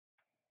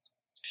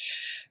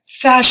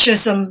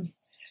Fascism,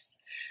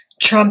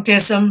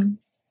 Trumpism,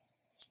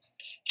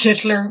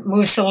 Hitler,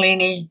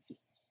 Mussolini,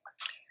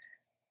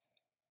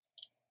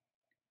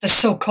 the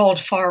so-called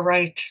far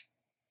right.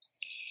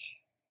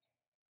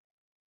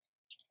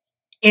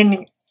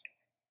 In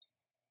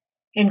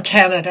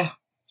Canada,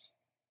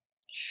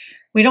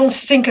 we don't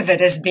think of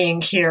it as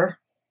being here,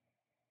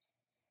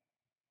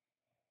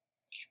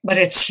 but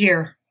it's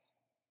here.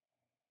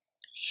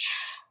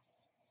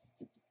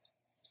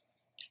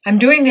 I'm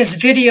doing this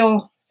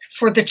video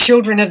for the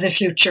children of the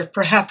future,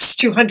 perhaps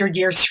 200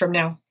 years from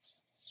now.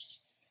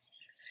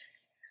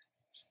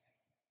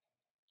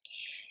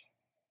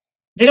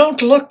 They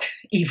don't look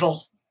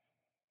evil.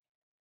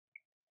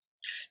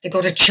 They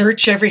go to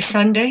church every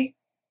Sunday,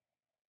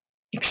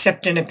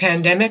 except in a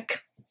pandemic.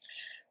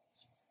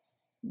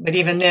 But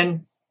even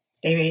then,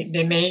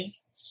 they may.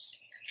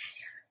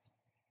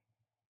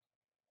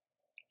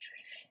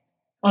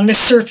 On the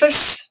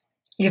surface,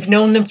 you've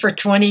known them for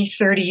 20,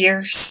 30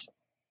 years.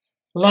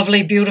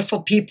 Lovely,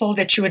 beautiful people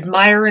that you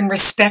admire and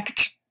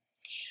respect.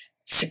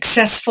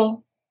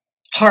 Successful,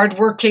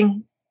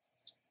 hardworking,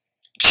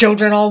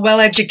 children all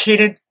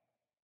well-educated,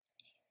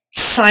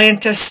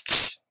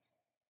 scientists,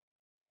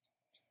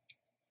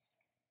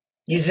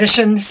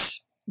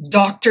 musicians,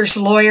 doctors,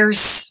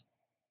 lawyers.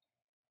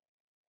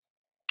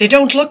 They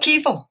don't look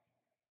evil.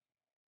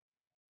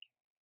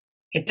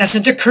 It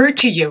doesn't occur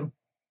to you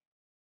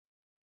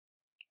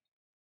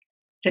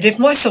that if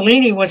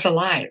Mussolini was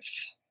alive,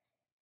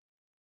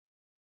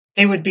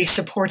 they would be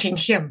supporting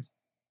him.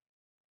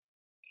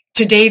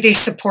 Today they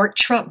support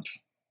Trump.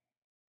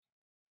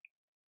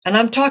 And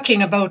I'm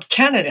talking about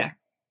Canada.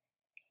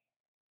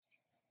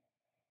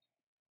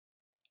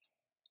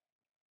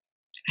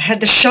 I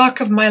had the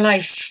shock of my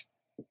life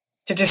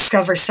to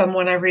discover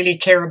someone I really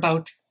care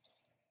about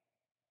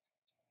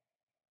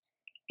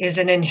is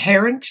an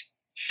inherent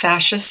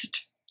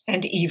fascist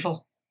and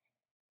evil.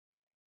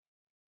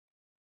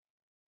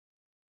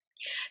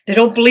 They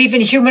don't believe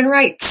in human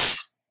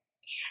rights.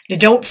 They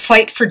don't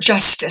fight for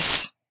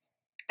justice,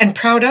 and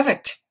proud of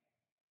it.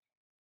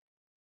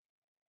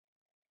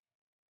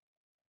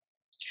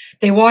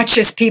 They watch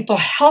as people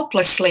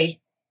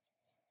helplessly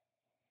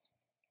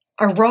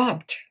are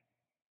robbed.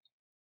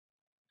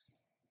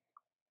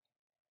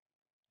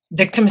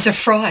 Victims of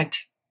fraud.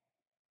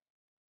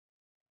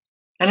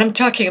 And I'm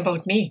talking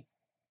about me.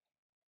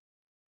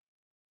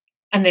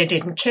 And they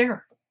didn't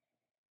care.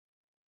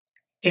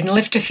 Didn't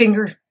lift a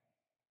finger.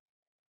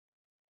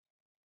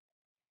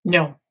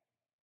 No.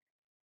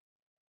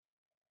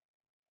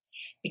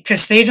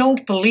 Because they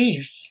don't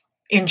believe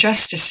in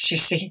justice, you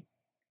see.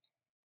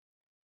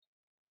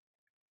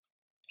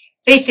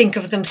 They think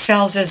of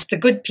themselves as the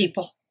good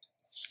people.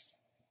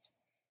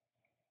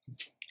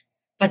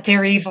 But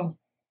they're evil.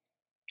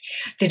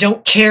 They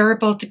don't care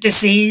about the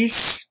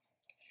disease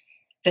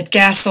that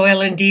gas, oil,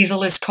 and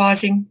diesel is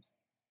causing,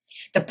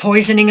 the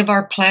poisoning of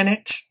our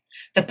planet,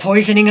 the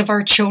poisoning of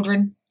our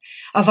children,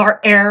 of our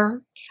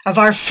air, of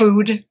our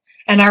food,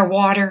 and our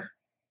water,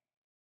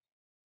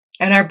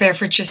 and our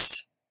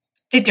beverages.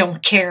 They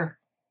don't care.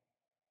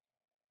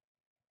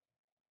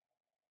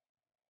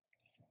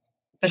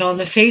 But on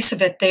the face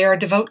of it, they are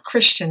devout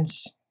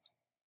Christians.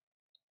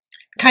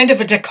 Kind of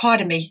a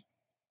dichotomy.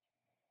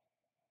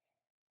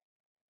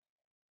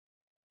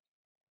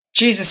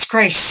 Jesus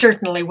Christ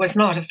certainly was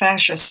not a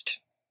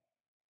fascist.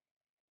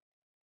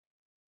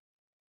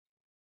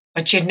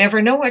 But you'd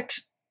never know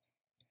it,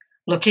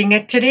 looking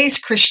at today's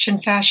Christian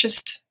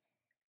fascist.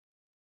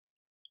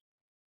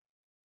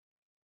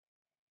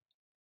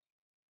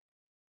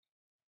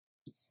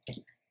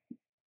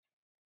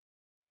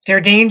 They're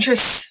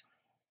dangerous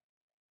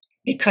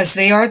because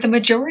they are the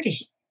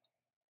majority.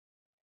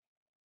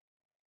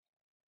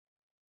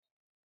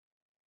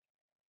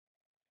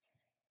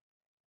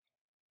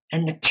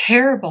 And the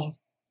terrible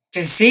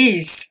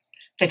disease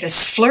that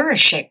is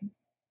flourishing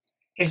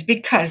is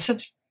because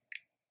of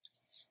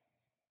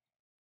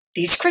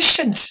these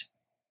Christians,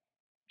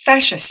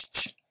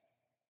 fascists.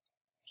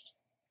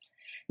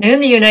 Now in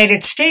the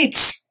United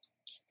States,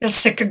 they'll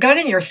stick a gun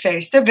in your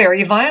face. They're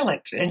very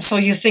violent. And so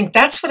you think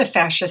that's what a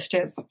fascist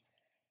is.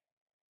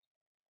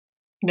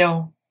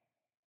 No.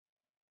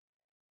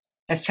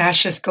 A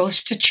fascist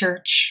goes to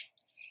church,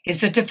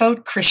 is a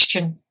devout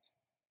Christian.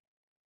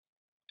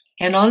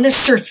 And on the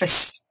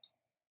surface,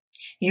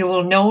 you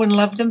will know and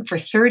love them for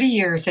 30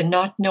 years and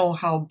not know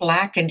how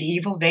black and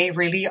evil they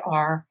really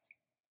are.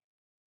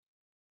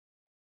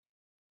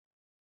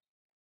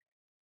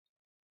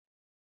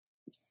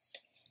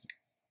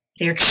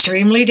 They're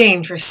extremely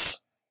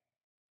dangerous.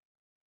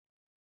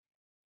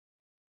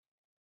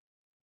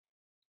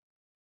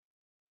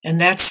 And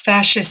that's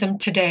fascism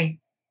today.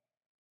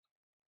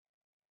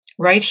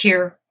 Right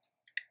here,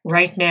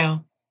 right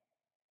now.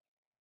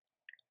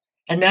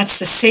 And that's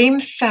the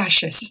same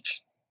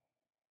fascist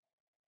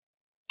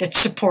that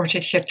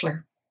supported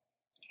Hitler.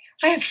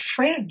 I have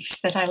friends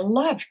that I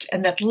loved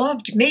and that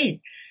loved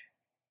me.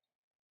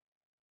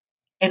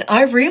 And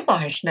I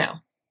realize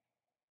now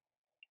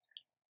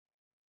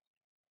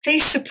they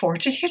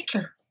supported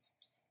Hitler.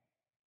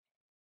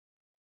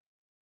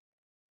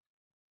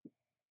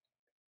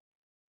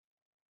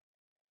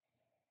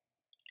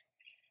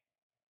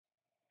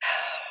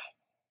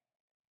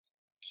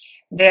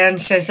 Dan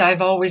says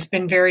I've always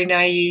been very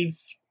naive.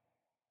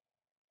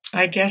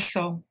 I guess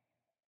so.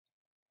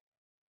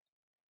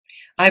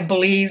 I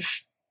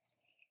believe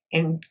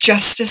in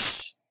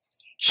justice,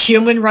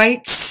 human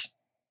rights.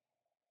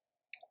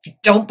 I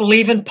don't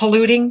believe in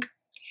polluting.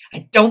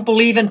 I don't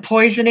believe in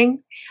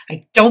poisoning.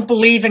 I don't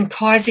believe in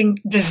causing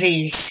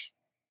disease.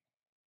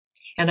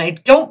 And I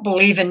don't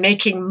believe in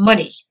making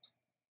money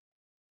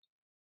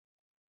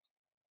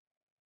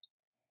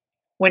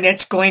when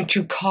it's going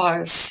to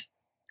cause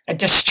a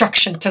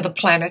destruction to the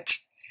planet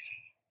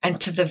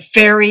and to the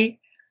very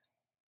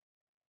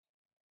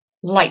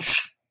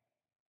life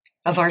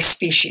of our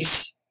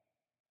species.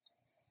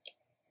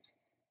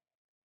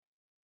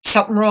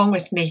 Something wrong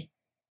with me.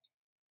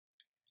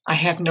 I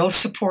have no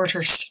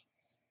supporters.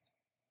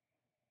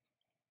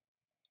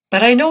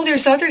 But I know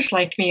there's others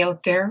like me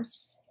out there.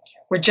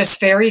 We're just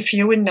very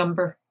few in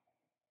number.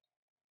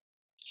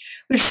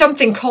 We've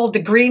something called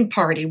the Green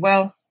Party.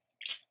 Well,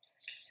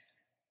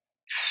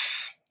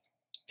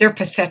 they're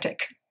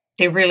pathetic.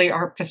 They really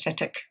are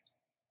pathetic.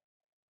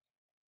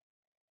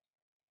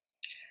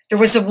 There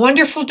was a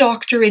wonderful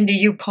doctor in the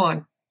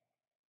Yukon.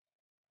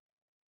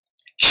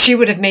 She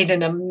would have made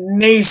an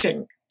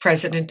amazing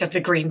president of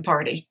the Green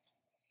Party.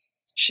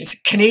 She's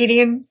a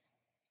Canadian.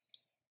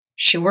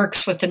 She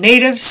works with the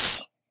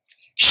natives.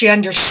 She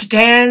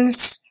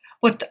understands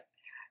what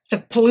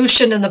the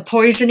pollution and the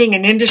poisoning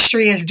and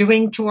industry is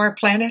doing to our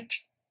planet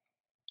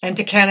and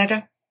to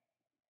Canada.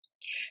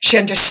 She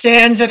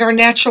understands that our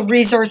natural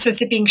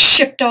resources are being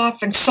shipped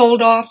off and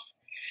sold off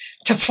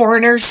to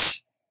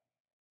foreigners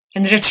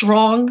and that it's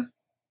wrong.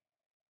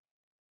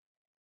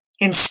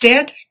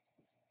 Instead,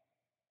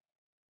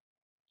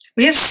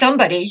 we have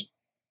somebody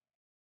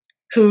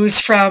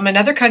who's from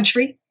another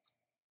country,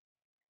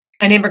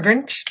 an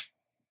immigrant,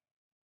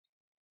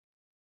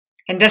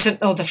 and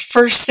doesn't know the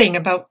first thing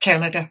about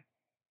Canada.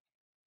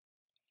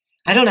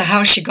 I don't know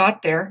how she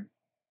got there,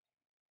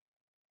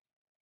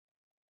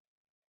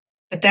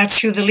 but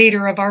that's who the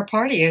leader of our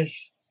party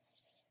is.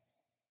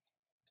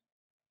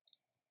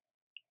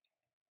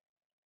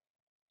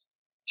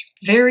 It's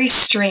very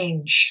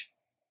strange.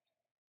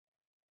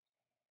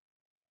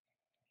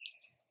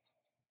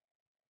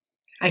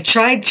 I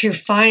tried to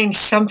find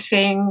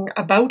something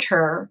about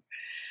her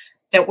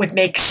that would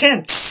make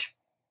sense,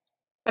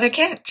 but I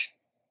can't.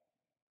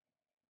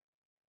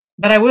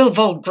 But I will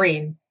vote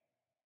Green,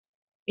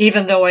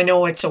 even though I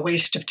know it's a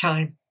waste of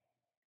time,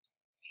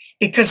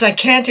 because I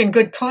can't in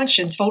good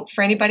conscience vote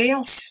for anybody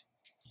else.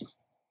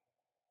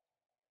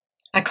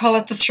 I call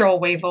it the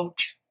throwaway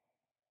vote.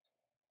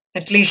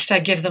 At least I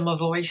give them a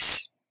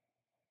voice.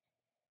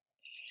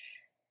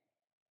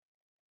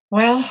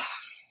 Well,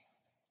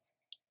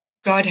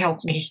 God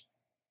help me.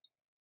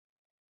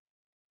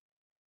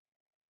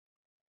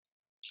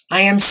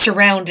 I am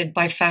surrounded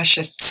by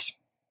fascists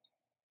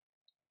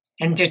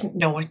and didn't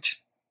know it.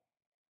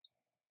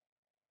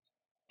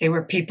 They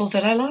were people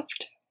that I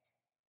loved.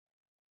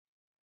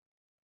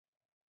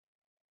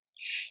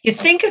 You'd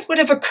think it would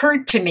have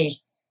occurred to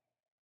me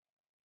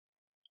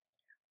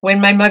when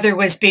my mother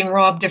was being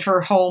robbed of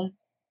her home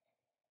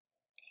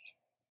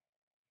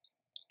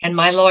and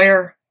my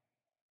lawyer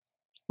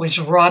was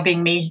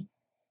robbing me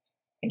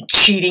and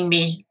cheating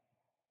me.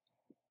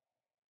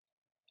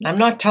 And I'm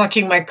not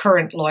talking my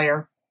current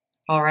lawyer,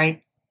 all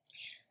right?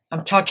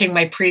 I'm talking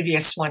my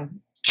previous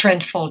one,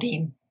 Trent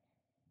Faldine.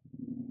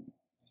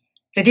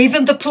 That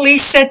even the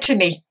police said to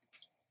me,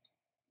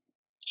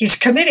 he's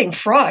committing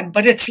fraud,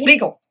 but it's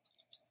legal.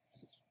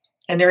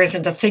 And there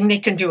isn't a thing they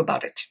can do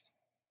about it.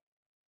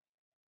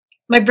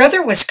 My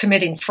brother was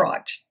committing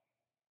fraud.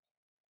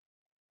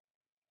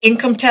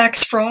 Income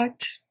tax fraud.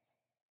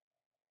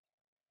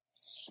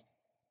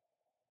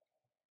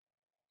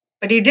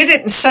 But he did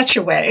it in such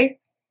a way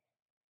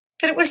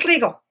that it was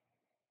legal.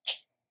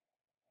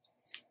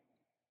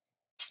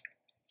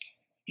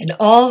 And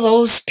all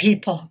those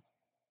people,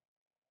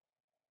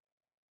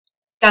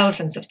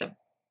 thousands of them,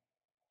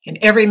 and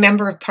every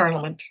member of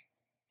parliament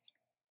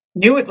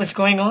knew what was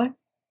going on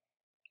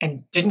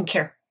and didn't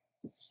care.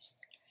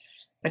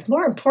 But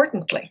more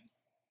importantly,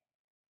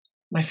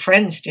 my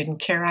friends didn't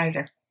care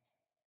either.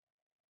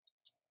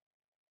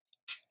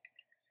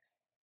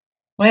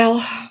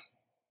 Well,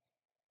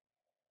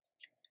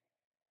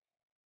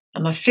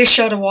 I'm a fish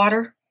out of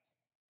water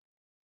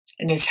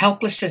and as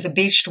helpless as a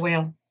beached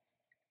whale.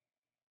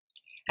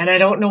 And I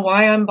don't know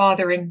why I'm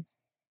bothering.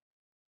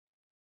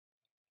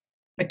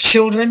 But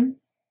children,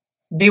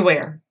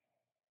 beware.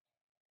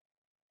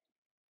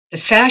 The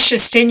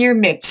fascist in your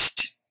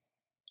midst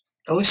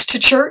goes to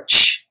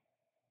church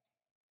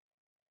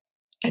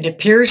and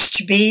appears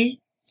to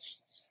be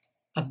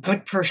a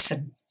good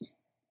person,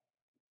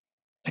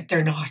 but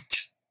they're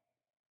not.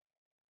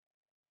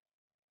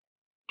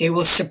 They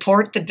will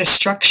support the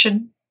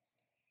destruction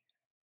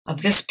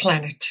of this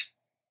planet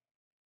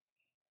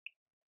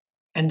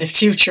and the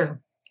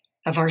future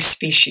of our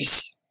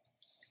species.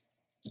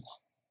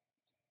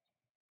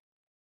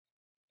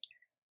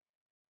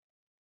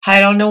 I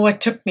don't know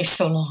what took me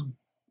so long.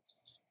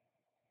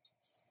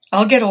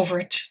 I'll get over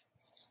it.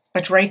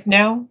 But right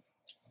now,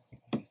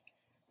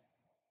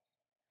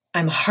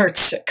 I'm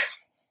heartsick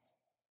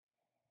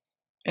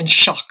and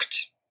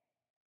shocked.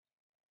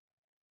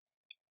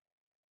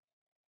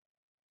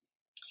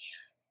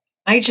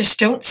 I just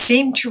don't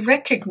seem to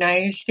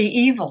recognize the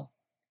evil.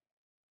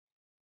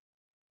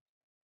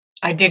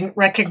 I didn't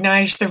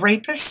recognize the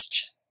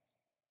rapist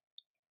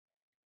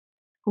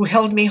who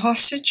held me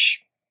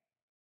hostage.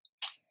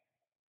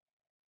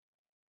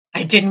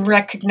 I didn't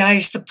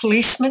recognize the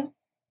policeman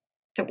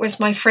that was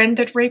my friend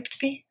that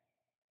raped me.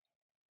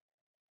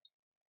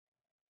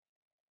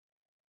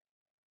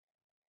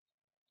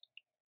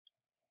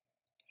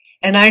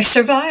 And I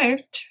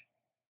survived.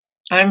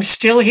 I'm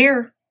still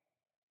here.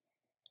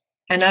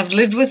 And I've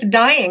lived with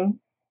dying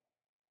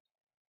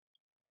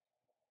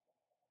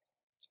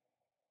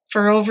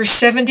for over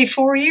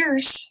 74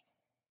 years.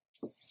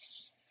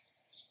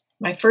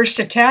 My first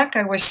attack,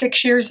 I was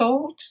 6 years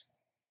old.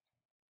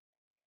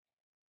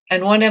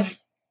 And one of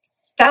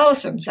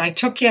thousands I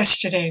took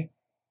yesterday.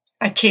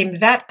 I came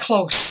that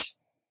close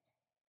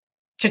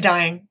to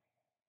dying.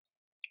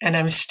 And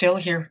I'm still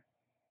here.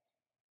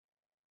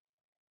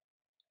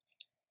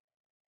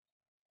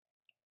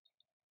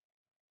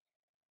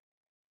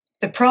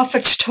 The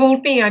prophets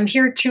told me I'm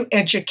here to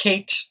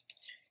educate,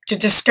 to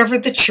discover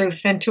the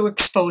truth, and to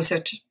expose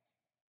it.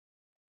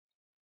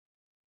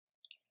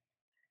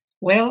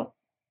 Well,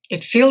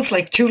 it feels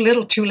like too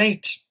little, too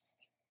late.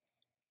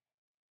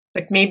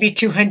 But maybe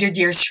 200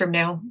 years from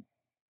now,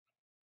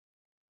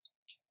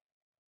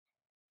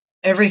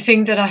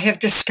 everything that I have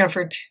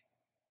discovered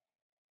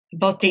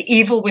about the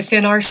evil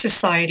within our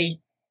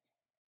society,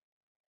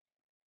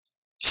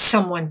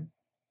 someone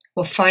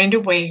will find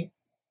a way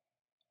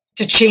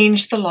to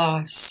change the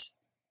laws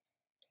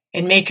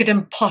and make it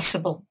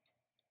impossible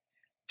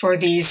for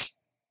these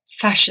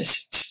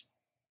fascists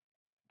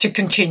to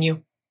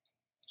continue.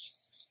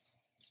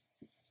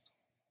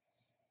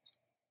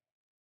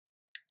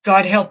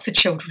 God help the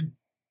children.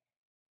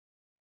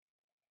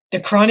 The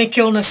chronic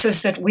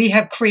illnesses that we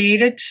have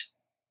created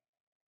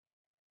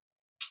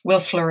will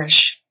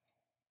flourish.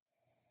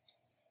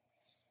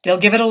 They'll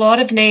give it a lot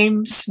of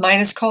names. Mine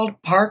is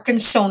called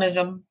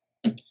Parkinsonism.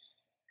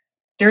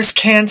 There's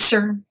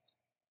cancer.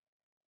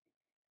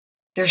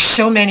 There's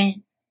so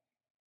many.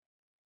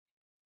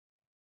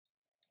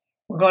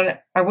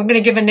 Are we going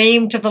to give a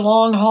name to the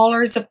long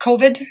haulers of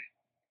COVID?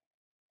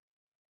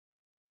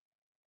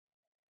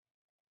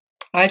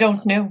 I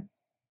don't know.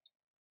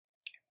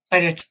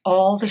 But it's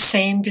all the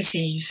same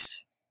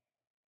disease.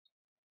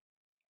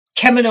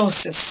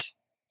 Cheminosis,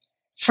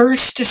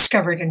 first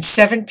discovered in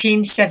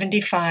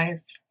 1775.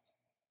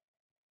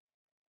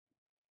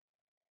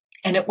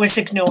 And it was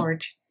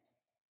ignored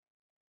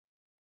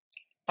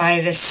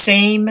by the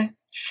same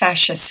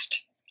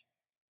fascist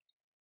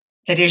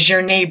that is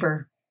your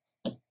neighbor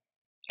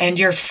and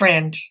your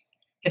friend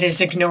that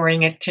is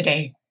ignoring it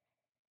today.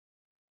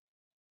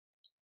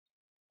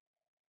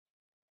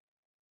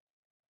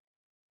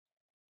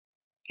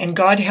 And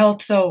God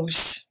help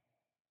those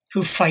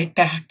who fight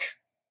back.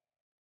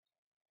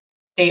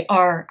 They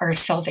are our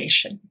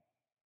salvation.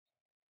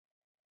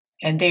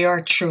 And they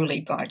are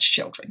truly God's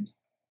children.